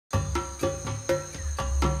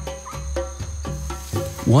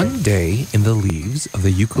One day in the leaves of the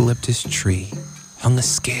eucalyptus tree hung a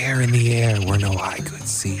scare in the air where no eye could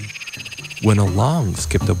see, when along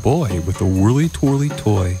skipped a boy with a whirly-twirly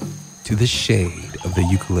toy to the shade of the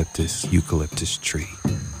eucalyptus tree.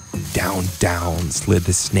 Down, down slid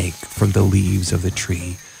the snake from the leaves of the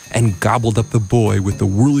tree and gobbled up the boy with the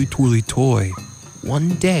whirly-twirly toy.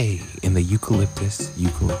 One day in the eucalyptus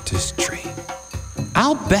tree.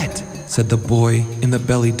 "I'll bet," said the boy in the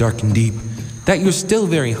belly dark and deep, "that you're still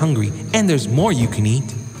very hungry and there's more you can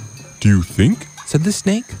eat." "Do you think," said the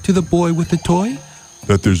snake to the boy with the toy,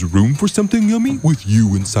 "that there's room for something yummy with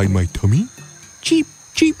you inside my tummy?" "Cheep,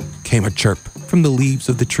 cheep," came a chirp from the leaves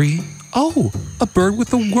of the tree. "Oh, a bird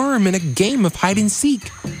with a worm in a game of hide and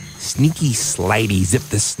seek." Sneaky slidey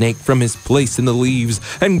zipped the snake from his place in the leaves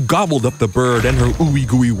and gobbled up the bird and her ooey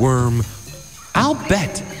gooey worm. "I'll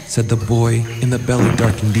bet," said the boy in the belly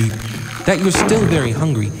dark and deep, "that you're still very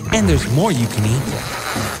hungry and there's more you can eat."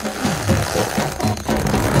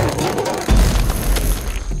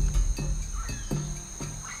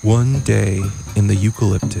 One day in the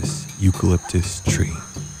eucalyptus tree.